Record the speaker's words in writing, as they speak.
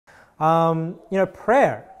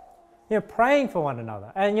Prayer. Praying for one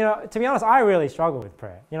another. And, to be honest, I really struggle with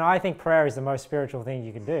prayer. I think prayer is the most spiritual thing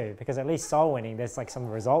you can do, because at least soul winning, there's like some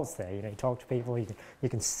results there. You talk to people, you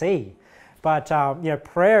can see. But,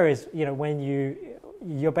 prayer is, when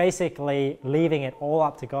you're basically leaving it all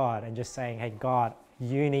up to God and just saying, hey, God,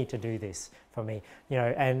 you need to do this for me.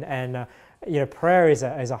 Prayer is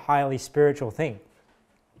a highly spiritual thing.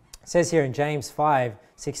 It says here in James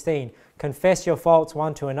 5:16, confess your faults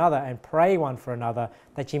one to another and pray one for another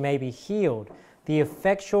that ye may be healed. The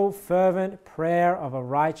effectual, fervent prayer of a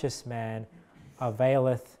righteous man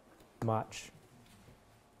availeth much.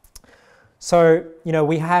 So,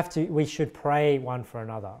 we should pray one for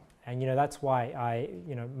another. And, that's why I,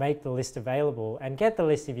 make the list available, and get the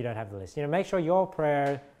list if you don't have the list. Make sure your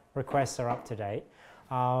prayer requests are up to date,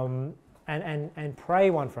 and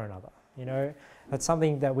pray one for another. That's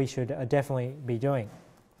something that we should definitely be doing.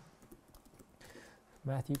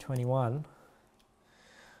 Matthew 21,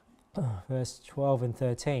 verse 12 and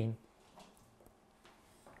 13.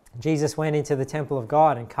 Jesus went into the temple of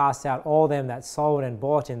God and cast out all them that sold and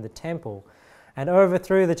bought in the temple, and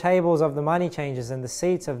overthrew the tables of the money changers and the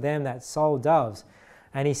seats of them that sold doves.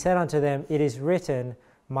 And he said unto them, it is written,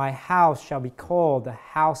 my house shall be called the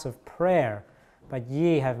house of prayer, but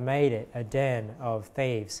ye have made it a den of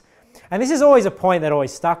thieves. And this is always a point that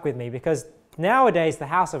always stuck with me, because nowadays the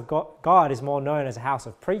house of God is more known as a house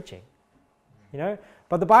of preaching.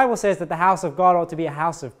 But the Bible says that the house of God ought to be a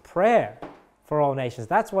house of prayer for all nations.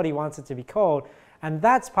 That's what he wants it to be called. And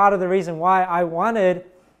that's part of the reason why I wanted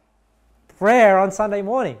prayer on Sunday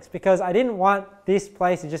mornings, because I didn't want this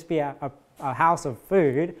place to just be a house of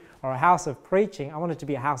food or a house of preaching. I want it to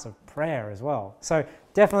be a house of prayer as well. So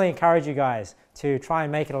definitely encourage you guys to try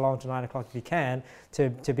and make it along to 9 o'clock if you can, to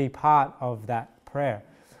be part of that prayer.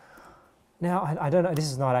 Now, I don't know, this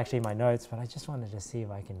is not actually in my notes, but I just wanted to see if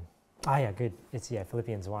I can... yeah, good. It's,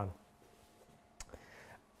 Philippians 1.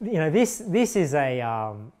 This is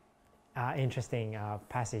a interesting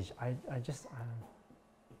passage. I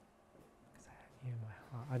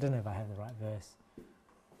don't know if I have the right verse.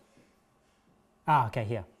 Okay,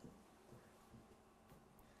 here.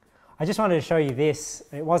 I just wanted to show you this.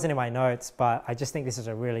 It wasn't in my notes, but I just think this is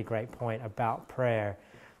a really great point about prayer.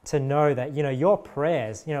 To know that, your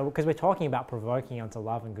prayers, because we're talking about provoking unto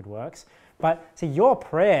love and good works, but see, your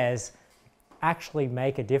prayers actually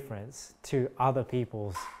make a difference to other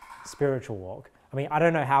people's spiritual walk. I mean, I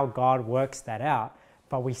don't know how God works that out,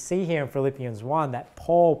 but we see here in Philippians 1 that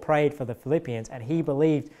Paul prayed for the Philippians, and he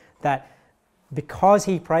believed that because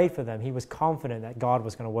he prayed for them, he was confident that God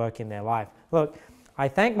was going to work in their life. Look, I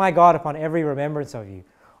thank my God upon every remembrance of you,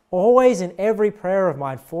 always in every prayer of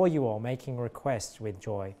mine for you all, making requests with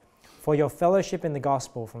joy, for your fellowship in the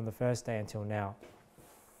gospel from the first day until now,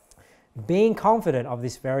 being confident of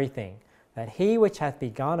this very thing, that he which hath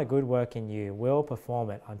begun a good work in you will perform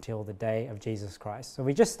it until the day of Jesus Christ. So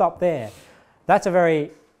we just stop there. That's a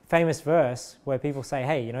very famous verse where people say,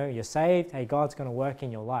 hey, you're saved, hey, God's going to work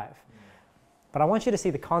in your life. But I want you to see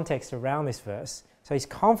the context around this verse. So he's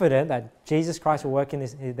confident that Jesus Christ will work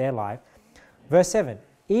in their life. Verse 7,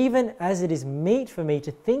 even as it is meet for me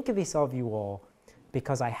to think of this of you all,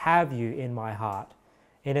 because I have you in my heart,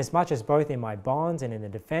 inasmuch as both in my bonds and in the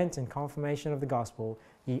defense and confirmation of the gospel,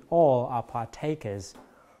 ye all are partakers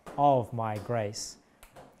of my grace.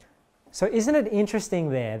 So isn't it interesting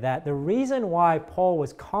there that the reason why Paul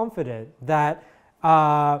was confident that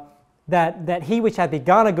that he which hath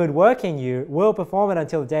begun a good work in you will perform it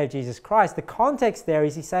until the day of Jesus Christ, the context there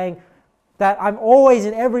is he's saying that I'm always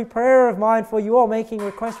in every prayer of mine for you all, making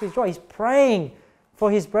requests with joy. He's praying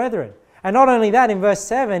for his brethren. And not only that, in verse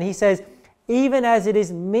 7, he says, even as it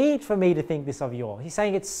is meet for me to think this of you all. He's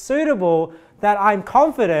saying it's suitable that I'm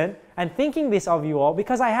confident and thinking this of you all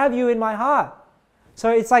because I have you in my heart. So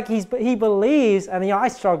it's like he believes, and I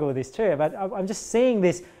struggle with this too, but I'm just seeing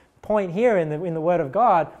this point here in the Word of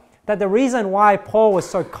God, that the reason why Paul was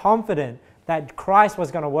so confident that Christ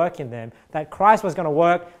was going to work in them, that Christ was going to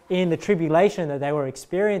work in the tribulation that they were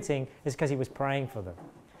experiencing, is because he was praying for them.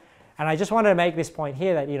 And I just wanted to make this point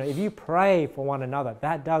here that, if you pray for one another,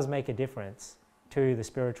 that does make a difference to the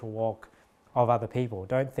spiritual walk of other people.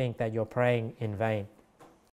 Don't think that you're praying in vain.